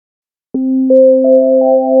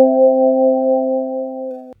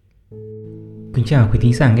Kính chào quý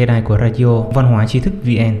thính giả nghe đài của Radio Văn hóa Tri thức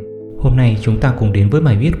VN. Hôm nay chúng ta cùng đến với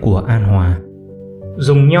bài viết của An Hòa.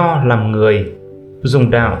 Dùng nho làm người,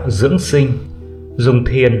 dùng đạo dưỡng sinh, dùng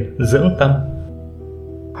thiền dưỡng tâm.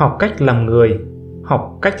 Học cách làm người,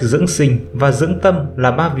 học cách dưỡng sinh và dưỡng tâm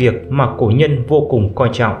là ba việc mà cổ nhân vô cùng coi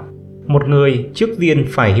trọng. Một người trước tiên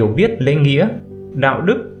phải hiểu biết lễ nghĩa, đạo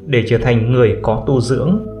đức để trở thành người có tu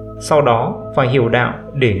dưỡng. Sau đó phải hiểu đạo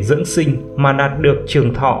để dưỡng sinh mà đạt được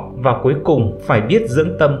trường thọ, và cuối cùng phải biết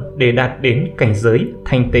dưỡng tâm để đạt đến cảnh giới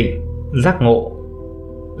thanh tịnh, giác ngộ.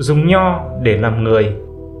 Dùng nho để làm người.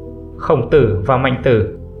 Khổng Tử và Mạnh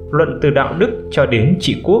Tử luận từ đạo đức cho đến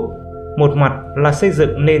trị quốc. Một mặt là xây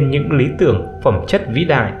dựng nên những lý tưởng phẩm chất vĩ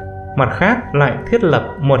đại, mặt khác lại thiết lập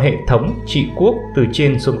một hệ thống trị quốc từ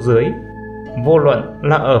trên xuống dưới. Vô luận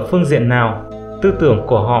là ở phương diện nào, tư tưởng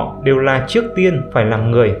của họ đều là trước tiên phải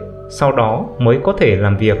làm người, sau đó mới có thể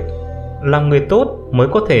làm việc. Làm người tốt mới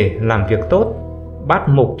có thể làm việc tốt. Bát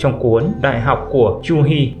mục trong cuốn Đại học của Chu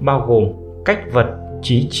Hy bao gồm cách vật,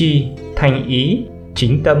 trí chi, thành ý,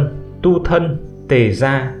 chính tâm, tu thân, tề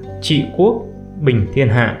gia, trị quốc, bình thiên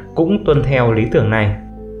hạ cũng tuân theo lý tưởng này.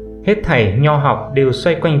 Hết thảy nho học đều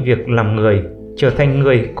xoay quanh việc làm người, trở thành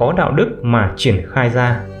người có đạo đức mà triển khai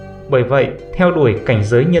ra. Bởi vậy, theo đuổi cảnh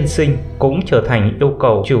giới nhân sinh cũng trở thành yêu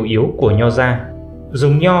cầu chủ yếu của nho gia.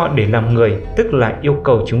 Dùng nho để làm người tức là yêu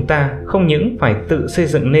cầu chúng ta không những phải tự xây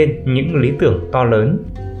dựng nên những lý tưởng to lớn,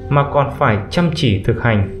 mà còn phải chăm chỉ thực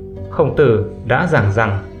hành. Khổng Tử đã giảng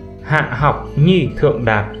rằng hạ học nhi thượng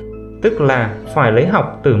đạt, tức là phải lấy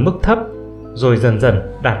học từ mức thấp rồi dần dần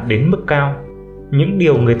đạt đến mức cao. Những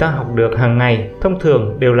điều người ta học được hàng ngày thông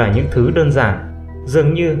thường đều là những thứ đơn giản,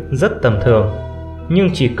 dường như rất tầm thường. Nhưng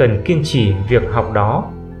chỉ cần kiên trì việc học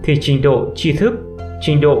đó thì trình độ tri thức,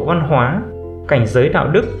 trình độ văn hóa, cảnh giới đạo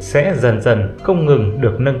đức sẽ dần dần không ngừng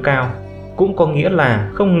được nâng cao. Cũng có nghĩa là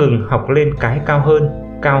không ngừng học lên cái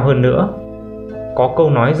cao hơn nữa. Có câu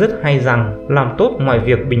nói rất hay rằng làm tốt mọi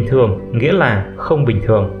việc bình thường nghĩa là không bình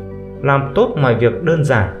thường, làm tốt mọi việc đơn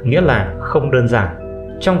giản nghĩa là không đơn giản.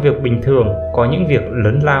 Trong việc bình thường có những việc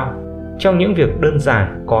lớn lao, trong những việc đơn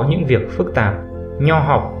giản có những việc phức tạp. Nho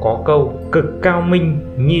học có câu cực cao minh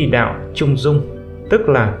nhi đạo trung dung, tức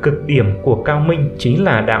là cực điểm của cao minh chính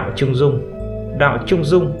là đạo trung dung. Đạo trung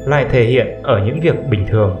dung lại thể hiện ở những việc bình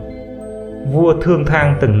thường. Vua Thương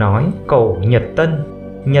Thang từng nói cầu nhật tân,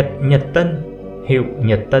 nhật nhật tân, hiệu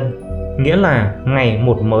nhật tân, nghĩa là ngày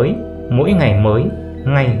một mới, mỗi ngày mới,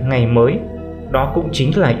 ngày ngày mới. Đó cũng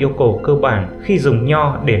chính là yêu cầu cơ bản khi dùng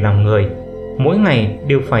nho để làm người. Mỗi ngày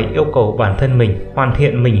đều phải yêu cầu bản thân mình hoàn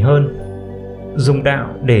thiện mình hơn. Dùng đạo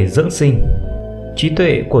để dưỡng sinh. Trí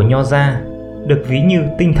tuệ của nho gia được ví như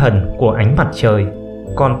tinh thần của ánh mặt trời,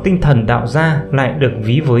 còn tinh thần đạo gia lại được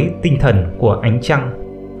ví với tinh thần của ánh trăng.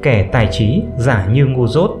 Kẻ tài trí giả như ngu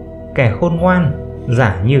dốt, kẻ khôn ngoan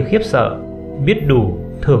giả như khiếp sợ, biết đủ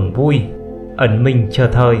thưởng vui, ẩn mình chờ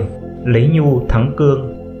thời, lấy nhu thắng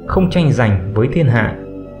cương, không tranh giành với thiên hạ.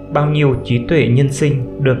 Bao nhiêu trí tuệ nhân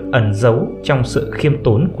sinh được ẩn giấu trong sự khiêm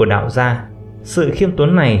tốn của đạo gia. Sự khiêm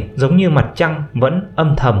tốn này giống như mặt trăng vẫn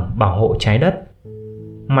âm thầm bảo hộ trái đất.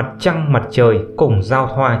 Mặt trăng mặt trời cùng giao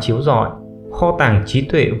thoa chiếu rọi. Kho tàng trí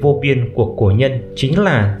tuệ vô biên của cổ nhân chính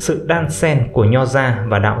là sự đan xen của nho gia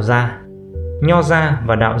và đạo gia. Nho gia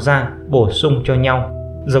và đạo gia bổ sung cho nhau,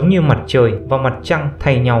 giống như mặt trời và mặt trăng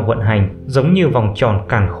thay nhau vận hành, giống như vòng tròn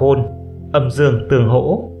càn khôn, âm dương tương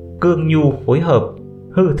hỗ, cương nhu phối hợp,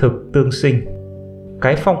 hư thực tương sinh.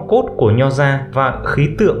 Cái phong cốt của nho gia và khí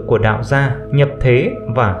tượng của đạo gia nhập thế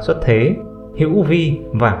và xuất thế, hữu vi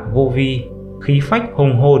và vô vi, khí phách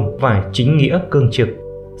hùng hồn và chính nghĩa cương trực.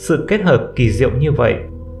 Sự kết hợp kỳ diệu như vậy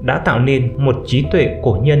đã tạo nên một trí tuệ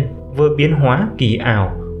cổ nhân vừa biến hóa kỳ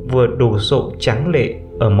ảo, vừa đồ sộ tráng lệ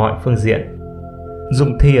ở mọi phương diện.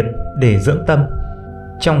 Dùng thiền để dưỡng tâm.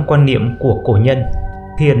 Trong quan niệm của cổ nhân,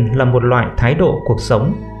 thiền là một loại thái độ cuộc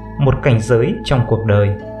sống, một cảnh giới trong cuộc đời,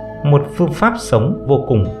 một phương pháp sống vô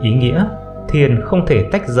cùng ý nghĩa. Thiền không thể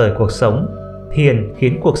tách rời cuộc sống. Thiền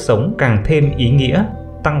khiến cuộc sống càng thêm ý nghĩa,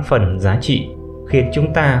 tăng phần giá trị, khiến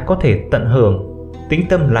chúng ta có thể tận hưởng, tĩnh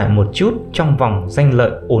tâm lại một chút trong vòng danh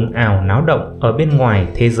lợi ồn ào náo động ở bên ngoài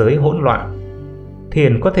thế giới hỗn loạn.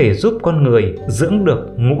 Thiền có thể giúp con người dưỡng được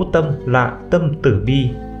ngũ tâm là tâm từ bi,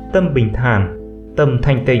 tâm bình thản, tâm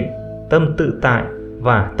thanh tịnh, tâm tự tại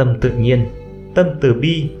và tâm tự nhiên. Tâm từ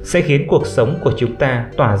bi sẽ khiến cuộc sống của chúng ta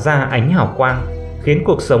tỏa ra ánh hào quang, khiến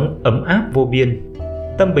cuộc sống ấm áp vô biên.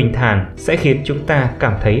 Tâm bình thản sẽ khiến chúng ta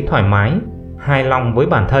cảm thấy thoải mái, hài lòng với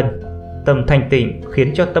bản thân. Tâm thanh tịnh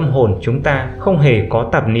khiến cho tâm hồn chúng ta không hề có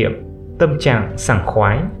tạp niệm, tâm trạng sảng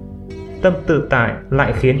khoái. tâm tự tại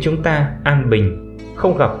lại khiến chúng ta an bình,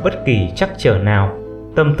 không gặp bất kỳ trắc trở nào.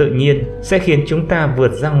 Tâm tự nhiên sẽ khiến chúng ta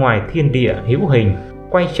vượt ra ngoài thiên địa hữu hình,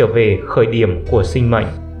 quay trở về khởi điểm của sinh mệnh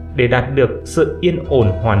để đạt được sự yên ổn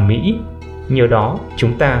hoàn mỹ. Nhờ đó,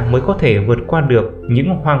 chúng ta mới có thể vượt qua được những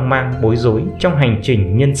hoang mang bối rối trong hành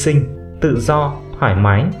trình nhân sinh, tự do, thoải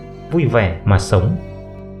mái, vui vẻ mà sống.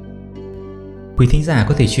 Quý thính giả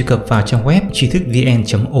có thể truy cập vào trang web tri thức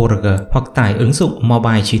vn.org hoặc tải ứng dụng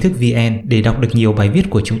mobile tri thức vn để đọc được nhiều bài viết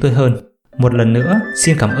của chúng tôi hơn. Một lần nữa,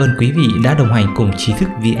 xin cảm ơn quý vị đã đồng hành cùng Tri thức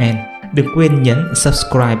VN. Đừng quên nhấn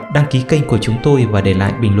subscribe, đăng ký kênh của chúng tôi và để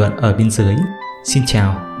lại bình luận ở bên dưới. Xin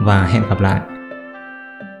chào và hẹn gặp lại.